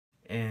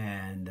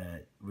and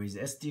with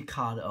SD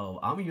card of,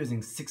 I'm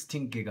using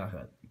 16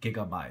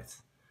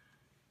 gigabytes.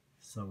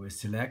 So we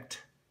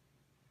select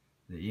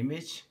the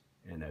image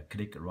and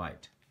click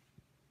right.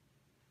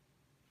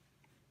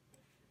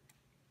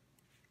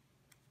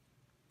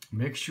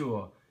 Make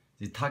sure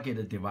the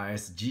target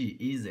device G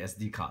is the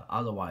SD card,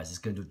 otherwise it's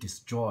going to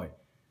destroy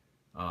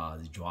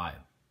the drive.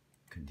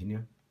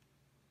 Continue.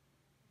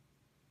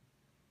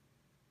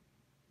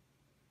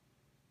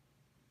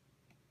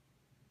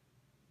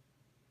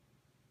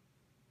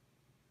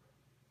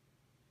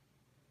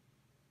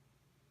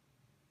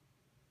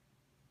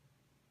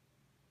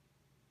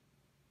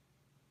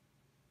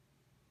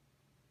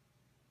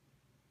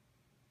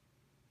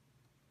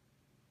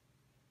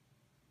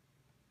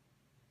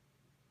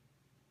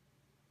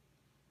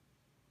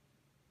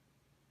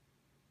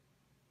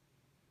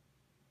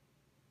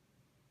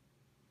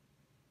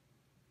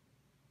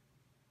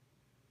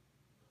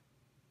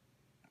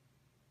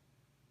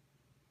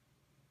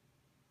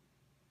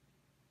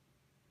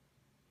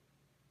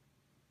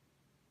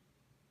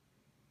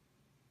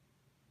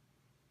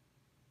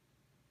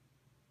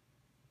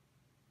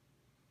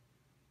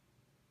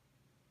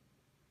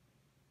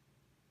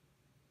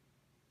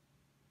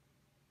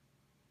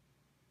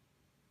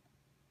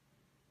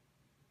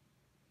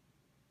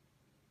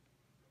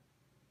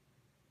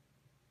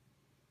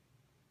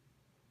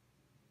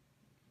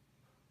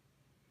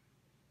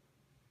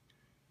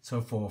 So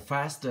for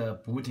faster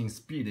booting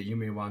speed, you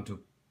may want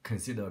to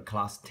consider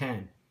class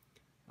 10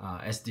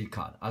 SD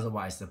card,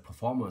 otherwise the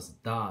performance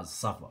does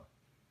suffer.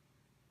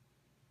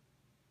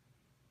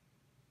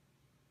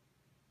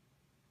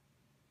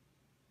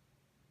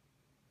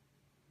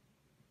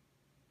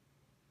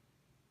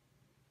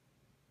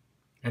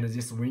 And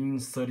this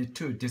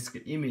Win32 disk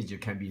image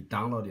can be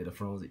downloaded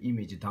from the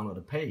image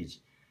download page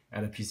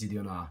at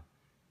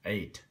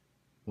pcDuino8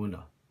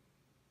 owner.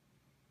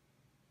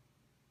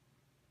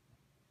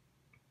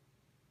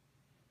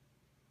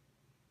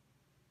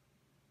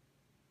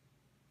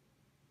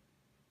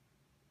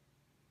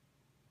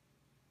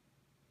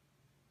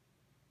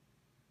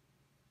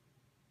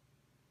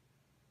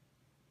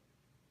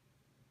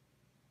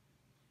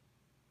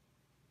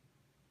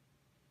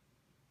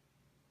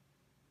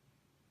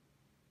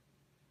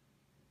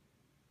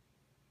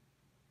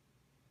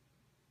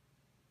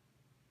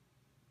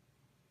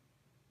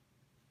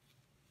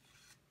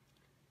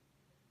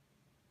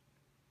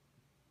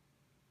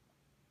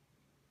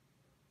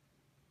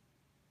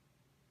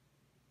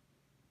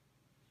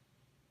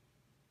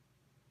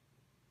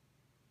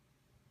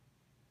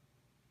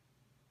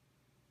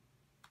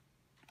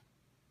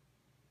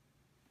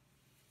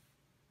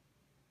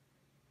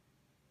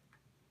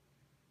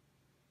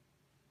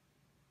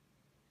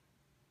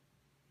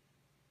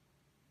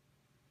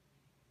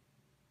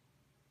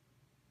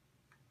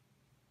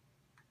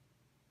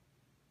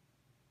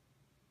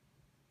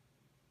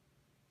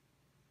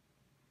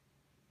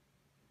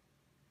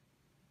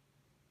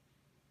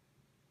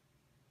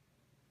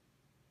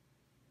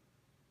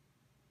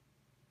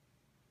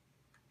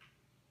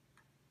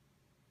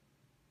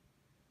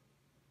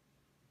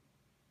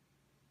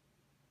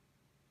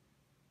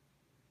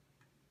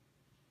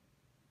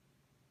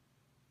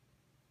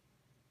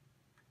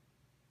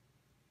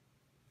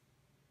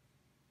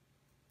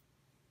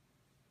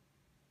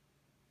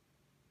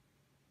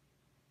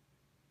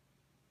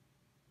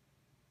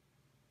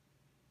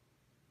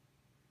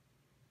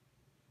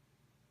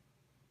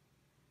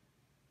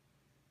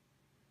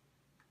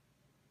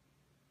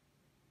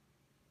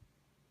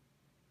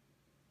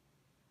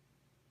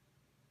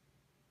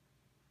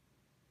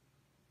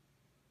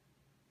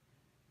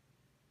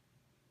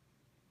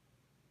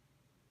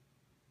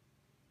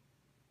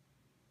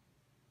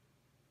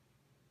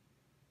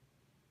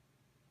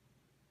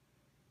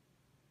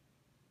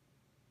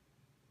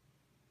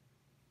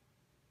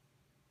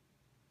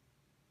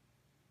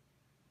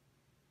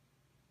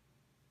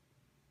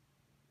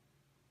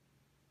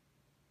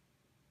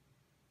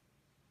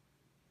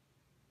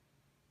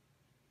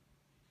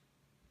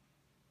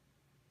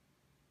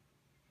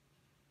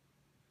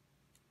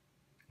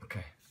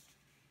 Okay,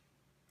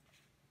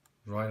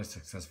 right,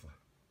 successful.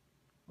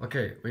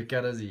 Okay, we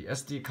get the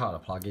SD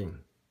card plugin.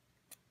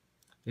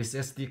 This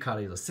SD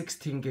card is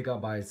 16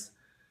 gigabytes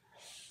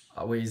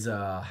with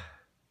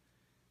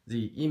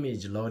the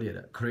image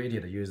loaded,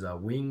 created using a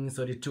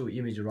Win32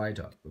 image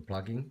writer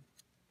plugin,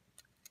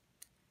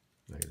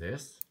 like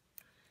this.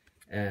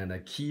 And a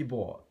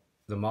keyboard.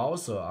 The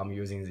mouse, I'm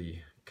using the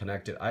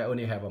connected. I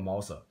only have a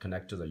mouse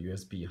connected to the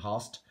USB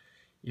host.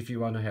 If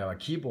you want to have a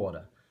keyboard,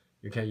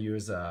 you can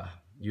use a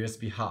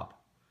USB hub.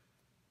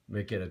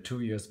 Make it a 2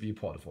 USB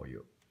port for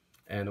you.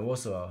 And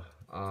also,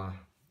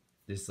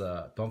 this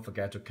don't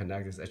forget to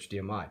connect this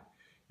HDMI.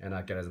 And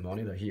I get the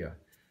monitor here.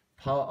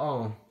 Power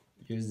on,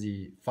 use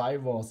the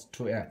 5 volts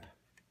 2 amp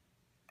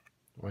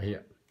right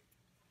here.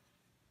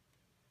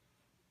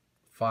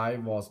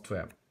 5 volts 2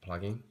 amp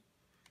plug-in.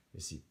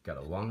 You see, got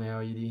a 1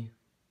 LED,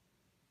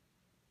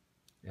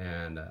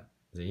 and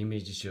the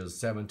image shows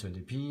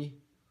 720p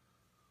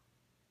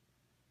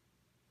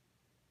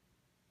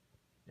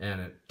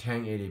and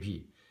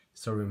 1080p.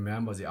 So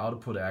remember, the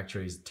output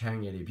actually is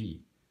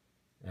 1080p.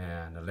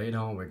 And later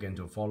on, we're going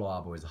to follow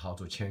up with how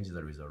to change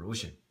the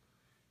resolution.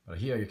 But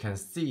here you can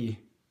see,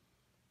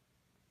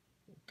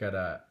 get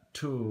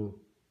two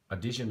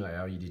additional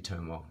LED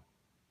turn on.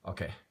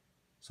 Okay,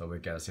 so we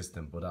get a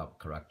system boot up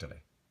correctly.